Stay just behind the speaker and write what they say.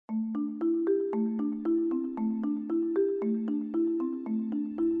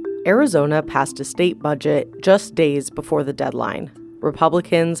Arizona passed a state budget just days before the deadline.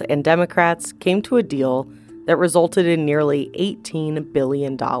 Republicans and Democrats came to a deal that resulted in nearly $18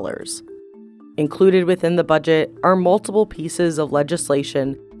 billion. Included within the budget are multiple pieces of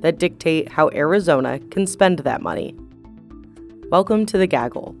legislation that dictate how Arizona can spend that money. Welcome to The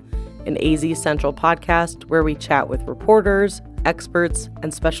Gaggle, an AZ Central podcast where we chat with reporters, experts,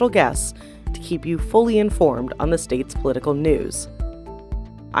 and special guests to keep you fully informed on the state's political news.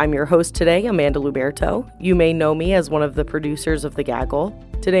 I'm your host today, Amanda Luberto. You may know me as one of the producers of The Gaggle.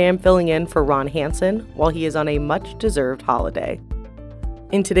 Today I'm filling in for Ron Hansen while he is on a much-deserved holiday.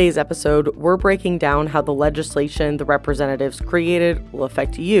 In today's episode, we're breaking down how the legislation the representatives created will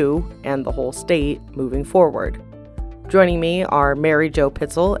affect you and the whole state moving forward. Joining me are Mary Jo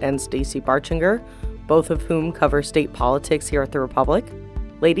Pitzel and Stacey Barchinger, both of whom cover state politics here at the Republic.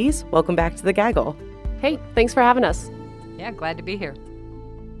 Ladies, welcome back to The Gaggle. Hey, thanks for having us. Yeah, glad to be here.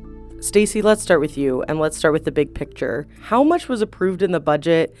 Stacey, let's start with you, and let's start with the big picture. How much was approved in the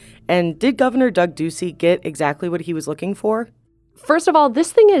budget, and did Governor Doug Ducey get exactly what he was looking for? First of all,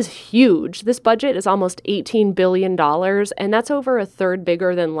 this thing is huge. This budget is almost $18 billion, and that's over a third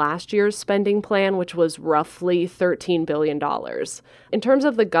bigger than last year's spending plan, which was roughly $13 billion. In terms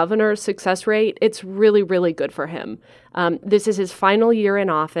of the governor's success rate, it's really, really good for him. This is his final year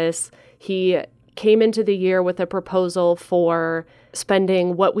in office. He came into the year with a proposal for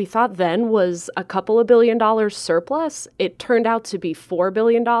spending what we thought then was a couple of $1 billion surplus. It turned out to be $4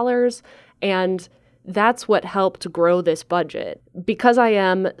 billion, and that's what helped grow this budget. Because I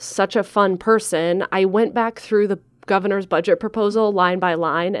am such a fun person, I went back through the governor's budget proposal line by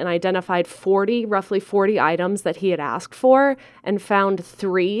line and identified roughly 40 items that he had asked for and found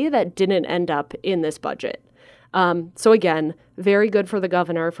 3 that didn't end up in this budget. So again, very good for the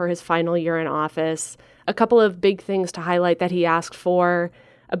governor for his final year in office. A couple of big things to highlight that he asked for: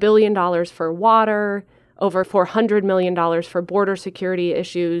 $1 billion for water, over $400 million for border security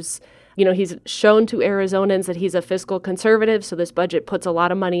issues. You know, he's shown to Arizonans that he's a fiscal conservative, so this budget puts a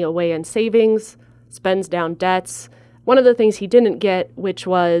lot of money away in savings, spends down debts. One of the things he didn't get, which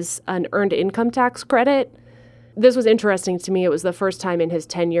was an earned income tax credit. This was interesting to me. It was the first time in his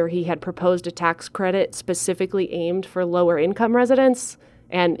tenure he had proposed a tax credit specifically aimed for lower income residents,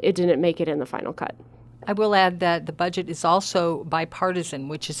 and it didn't make it in the final cut. I will add that the budget is also bipartisan,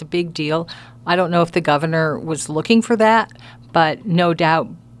 which is a big deal. I don't know if the governor was looking for that, but no doubt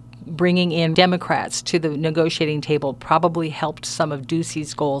bringing in Democrats to the negotiating table probably helped some of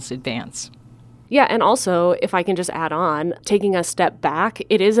Ducey's goals advance. Yeah, and also, if I can just add on, taking a step back,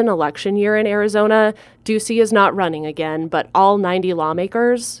 it is an election year in Arizona. Ducey is not running again, but all 90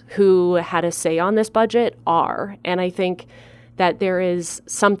 lawmakers who had a say on this budget are. And I think that there is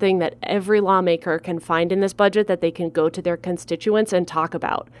something that every lawmaker can find in this budget that they can go to their constituents and talk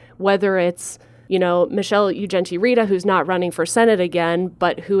about, whether it's Michelle Ugenti-Rita, who's not running for Senate again,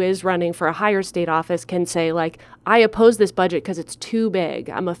 but who is running for a higher state office, can say, I oppose this budget because it's too big.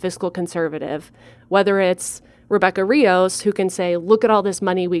 I'm a fiscal conservative. Whether it's Rebecca Rios, who can say, look at all this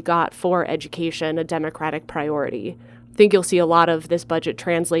money we got for education, a Democratic priority. I think you'll see a lot of this budget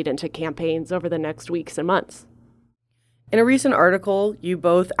translate into campaigns over the next weeks and months. In a recent article, you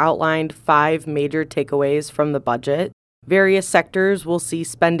both outlined 5 major takeaways from the budget. Various sectors will see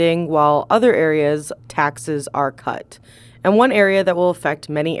spending, while other areas, taxes are cut. And one area that will affect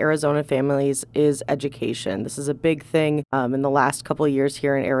many Arizona families is education. This is a big thing in the last couple of years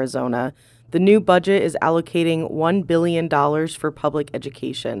here in Arizona. The new budget is allocating $1 billion for public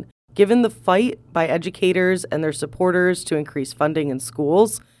education. Given the fight by educators and their supporters to increase funding in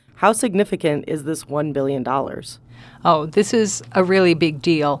schools, how significant is this $1 billion? Oh, this is a really big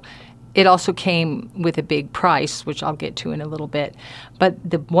deal. It also came with a big price, which I'll get to in a little bit. But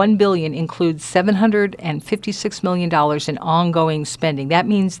the $1 billion includes $756 million in ongoing spending. That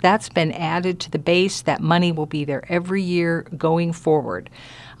means that's been added to the base. That money will be there every year going forward.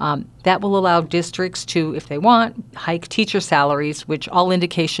 That will allow districts to, if they want, hike teacher salaries, which all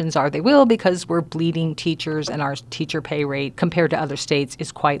indications are they will because we're bleeding teachers and our teacher pay rate compared to other states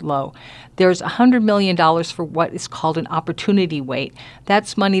is quite low. There's $100 million for what is called an opportunity weight.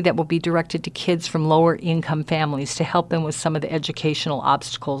 That's money that will be directed to kids from lower income families to help them with some of the educational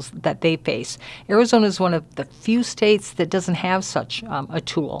obstacles that they face. Arizona is one of the few states that doesn't have such a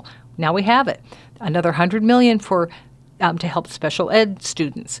tool. Now we have it. Another $100 million for to help special ed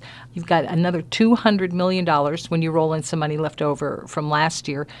students. You've got another $200 million when you roll in some money left over from last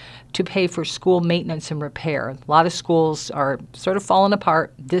year to pay for school maintenance and repair. A lot of schools are sort of falling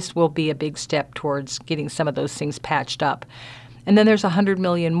apart. This will be a big step towards getting some of those things patched up. And then there's $100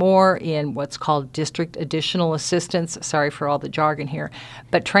 million more in what's called district additional assistance. Sorry for all the jargon here.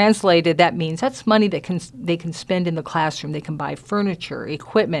 But translated, that means that's money that they can spend in the classroom. They can buy furniture,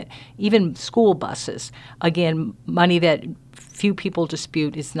 equipment, even school buses. Again, money that few people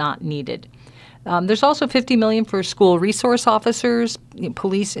dispute is not needed. There's also $50 million for school resource officers,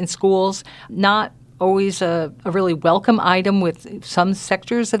 police in schools. Not always a really welcome item with some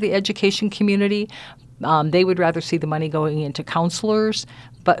sectors of the education community. They would rather see the money going into counselors,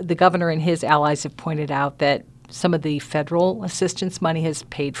 but the governor and his allies have pointed out that some of the federal assistance money has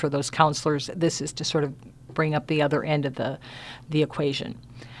paid for those counselors. This is to sort of bring up the other end of the equation.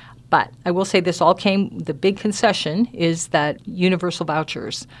 But I will say this all the big concession is that universal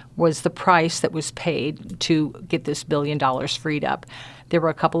vouchers was the price that was paid to get this $1 billion freed up. There were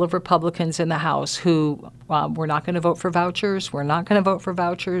a couple of Republicans in the House who were not going to vote for vouchers. We're not going to vote for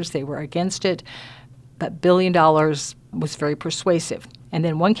vouchers. They were against it. But $1 billion was very persuasive. And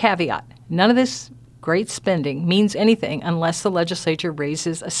then one caveat, none of this great spending means anything unless the legislature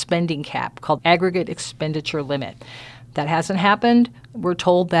raises a spending cap called aggregate expenditure limit. That hasn't happened. We're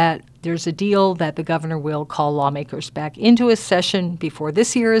told that there's a deal that the governor will call lawmakers back into a session before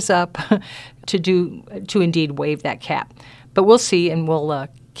this year is up to indeed waive that cap. But we'll see, and we'll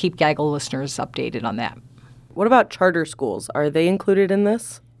keep Gaggle listeners updated on that. What about charter schools? Are they included in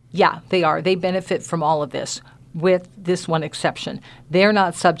this? Yeah, they are. They benefit from all of this, with this one exception. They're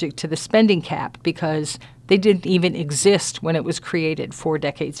not subject to the spending cap because they didn't even exist when it was created 4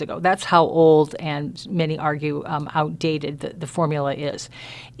 decades ago. That's how old and many argue outdated the formula is.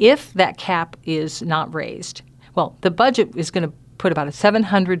 If that cap is not raised, well, the budget is going to put about a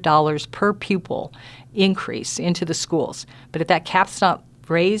 $700 per pupil increase into the schools. But if that cap's not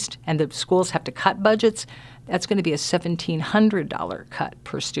raised and the schools have to cut budgets, that's going to be a $1,700 cut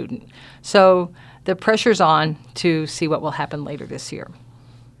per student. So the pressure's on to see what will happen later this year.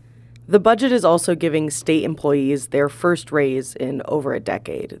 The budget is also giving state employees their first raise in over a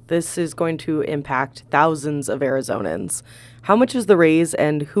decade. This is going to impact thousands of Arizonans. How much is the raise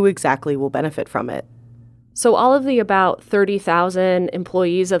and who exactly will benefit from it? So all of the about 30,000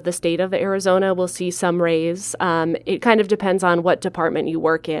 employees of the state of Arizona will see some raise. It kind of depends on what department you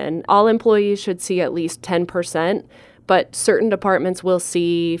work in. All employees should see at least 10%, but certain departments will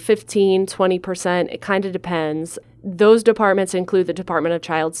see 15, 20%. It kind of depends. Those departments include the Department of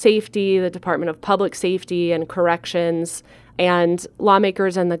Child Safety, the Department of Public Safety and Corrections, and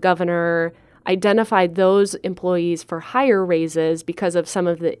lawmakers and the governor identified those employees for higher raises because of some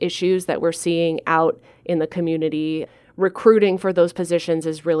of the issues that we're seeing out in the community. Recruiting for those positions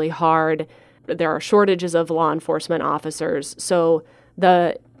is really hard. There are shortages of law enforcement officers. So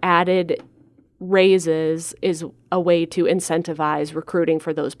the added raises is a way to incentivize recruiting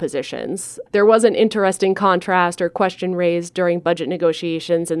for those positions. There was an interesting contrast or question raised during budget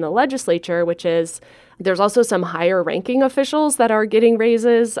negotiations in the legislature, which is there's also some higher ranking officials that are getting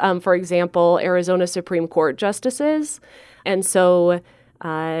raises. For example, Arizona Supreme Court justices. And so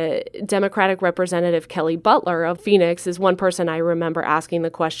Democratic Representative Kelly Butler of Phoenix is one person I remember asking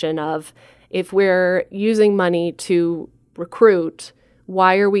the question of, if we're using money to recruit,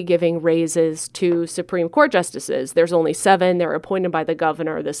 why are we giving raises to Supreme Court justices? There's only 7. They're appointed by the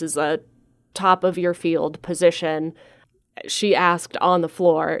governor. This is a top of your field position. She asked on the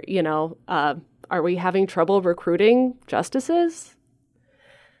floor, are we having trouble recruiting justices?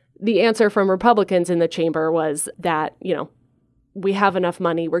 The answer from Republicans in the chamber was that, we have enough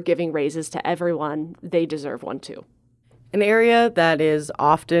money. We're giving raises to everyone. They deserve one too. An area that is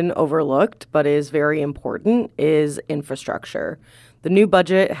often overlooked but is very important is infrastructure. The new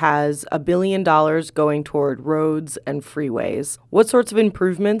budget has $1 billion going toward roads and freeways. What sorts of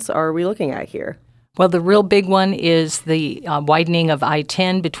improvements are we looking at here? Well, the real big one is the widening of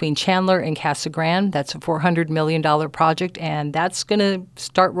I-10 between Chandler and Casa Grande. That's a $400 million project, and that's going to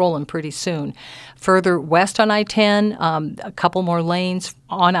start rolling pretty soon. Further west on I-10, a couple more lanes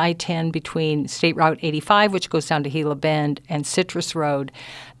on I-10 between State Route 85, which goes down to Gila Bend, and Citrus Road.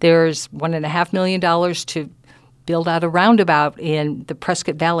 There's $1.5 million to build out a roundabout in the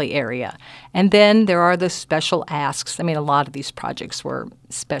Prescott Valley area. And then there are the special asks. A lot of these projects were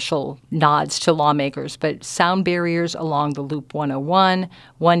special nods to lawmakers, but sound barriers along the Loop 101,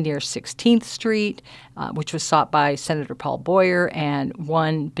 one near 16th Street, which was sought by Senator Paul Boyer, and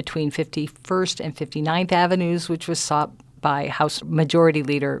one between 51st and 59th Avenues, which was sought by House Majority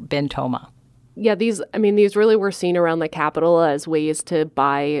Leader Ben Toma. Yeah, these really were seen around the Capitol as ways to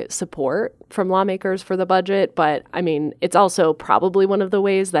buy support from lawmakers for the budget. But, it's also probably one of the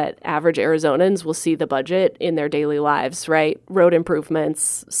ways that average Arizonans will see the budget in their daily lives, right? Road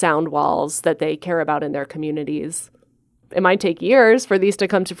improvements, sound walls that they care about in their communities. it might take years for these to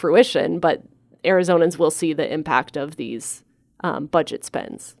come to fruition, but Arizonans will see the impact of these budget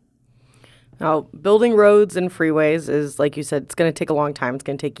spends. Now, building roads and freeways is, like you said, it's going to take a long time. It's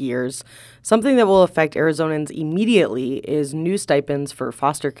going to take years. Something that will affect Arizonans immediately is new stipends for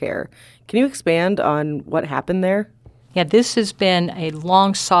foster care. Can you expand on what happened there? Yeah, this has been a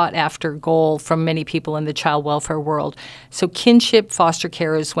long sought after goal from many people in the child welfare world. So kinship foster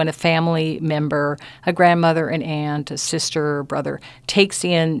care is when a family member, a grandmother, an aunt, a sister, or brother, takes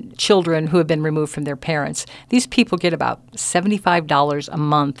in children who have been removed from their parents. These people get about $75 a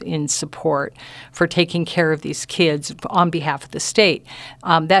month in support for taking care of these kids on behalf of the state.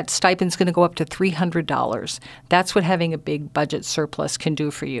 That stipend's going to go up to $300. That's what having a big budget surplus can do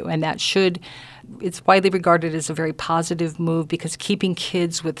for you. And it's widely regarded as a very positive move because keeping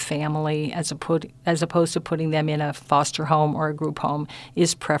kids with family as opposed to putting them in a foster home or a group home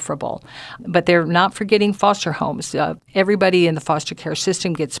is preferable. But they're not forgetting foster homes. Everybody in the foster care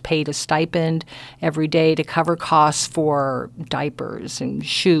system gets paid a stipend every day to cover costs for diapers and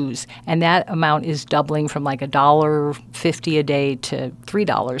shoes, and that amount is doubling from like $1.50 a day to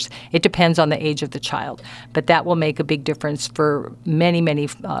 $3. It depends on the age of the child, but that will make a big difference for many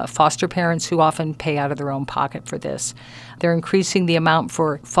foster parents who often pay out of their own pocket for this. They're increasing the amount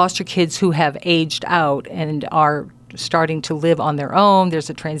for foster kids who have aged out and are starting to live on their own. There's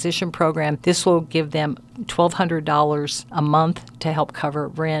a transition program. This will give them $1,200 a month to help cover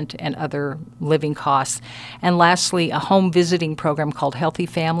rent and other living costs. And lastly, a home visiting program called Healthy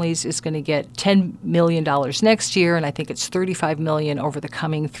Families is going to get $10 million next year, and I think it's $35 million over the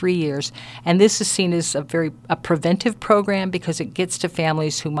coming 3 years. And this is seen as a preventive program because it gets to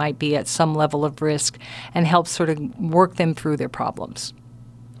families who might be at some level of risk and helps sort of work them through their problems.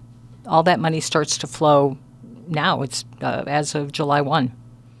 All that money starts to flow now. It's as of July 1.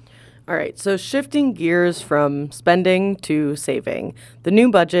 All right, so shifting gears from spending to saving, the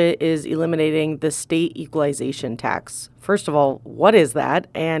new budget is eliminating the state equalization tax. First of all, what is that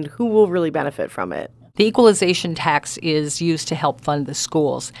and who will really benefit from it? The equalization tax is used to help fund the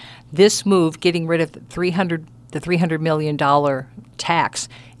schools. This move, getting rid of the $300 million tax,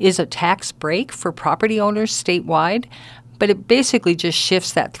 is a tax break for property owners statewide, but it basically just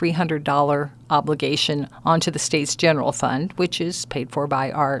shifts that $300 obligation onto the state's general fund, which is paid for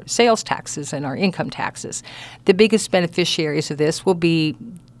by our sales taxes and our income taxes. The biggest beneficiaries of this will be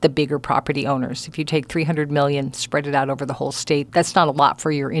the bigger property owners. If you take $300 million, spread it out over the whole state, that's not a lot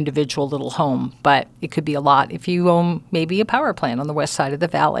for your individual little home, but it could be a lot if you own maybe a power plant on the west side of the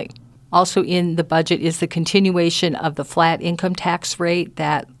valley. Also in the budget is the continuation of the flat income tax rate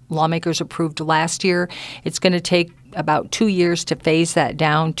that lawmakers approved last year. It's going to take about 2 years to phase that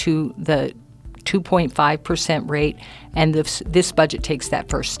down to the 2.5% rate, and this budget takes that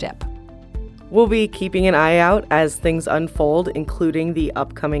first step. We'll be keeping an eye out as things unfold, including the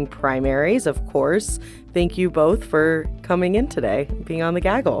upcoming primaries, of course. Thank you both for coming in today, being on The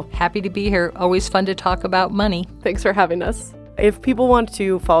Gaggle. Happy to be here. Always fun to talk about money. Thanks for having us. If people want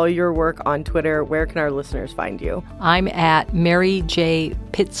to follow your work on Twitter, where can our listeners find you? I'm at Mary J.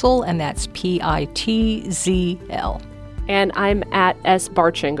 Pitzel, and that's Pitzl. And I'm at S.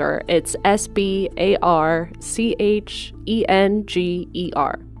 Barchinger. It's SBARCHENGER.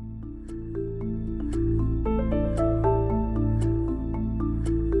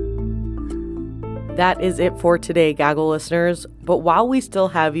 That is it for today, Gaggle listeners. But while we still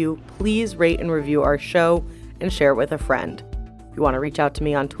have you, please rate and review our show and share it with a friend. If you want to reach out to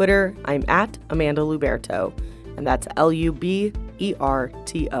me on Twitter, I'm at Amanda Luberto, and that's Luberto.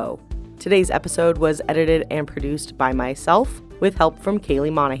 Today's episode was edited and produced by myself with help from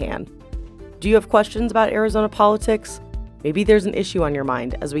Kaylee Monahan. Do you have questions about Arizona politics? Maybe there's an issue on your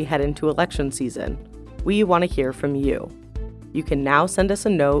mind as we head into election season. We want to hear from you. You can now send us a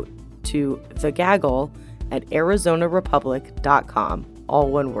note to thegaggle@arizonarepublic.com,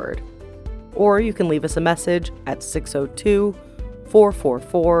 all one word. Or you can leave us a message at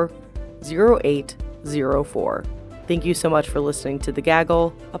 602-444-0804. Thank you so much for listening to The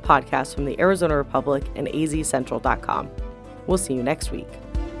Gaggle, a podcast from the Arizona Republic and azcentral.com. We'll see you next week.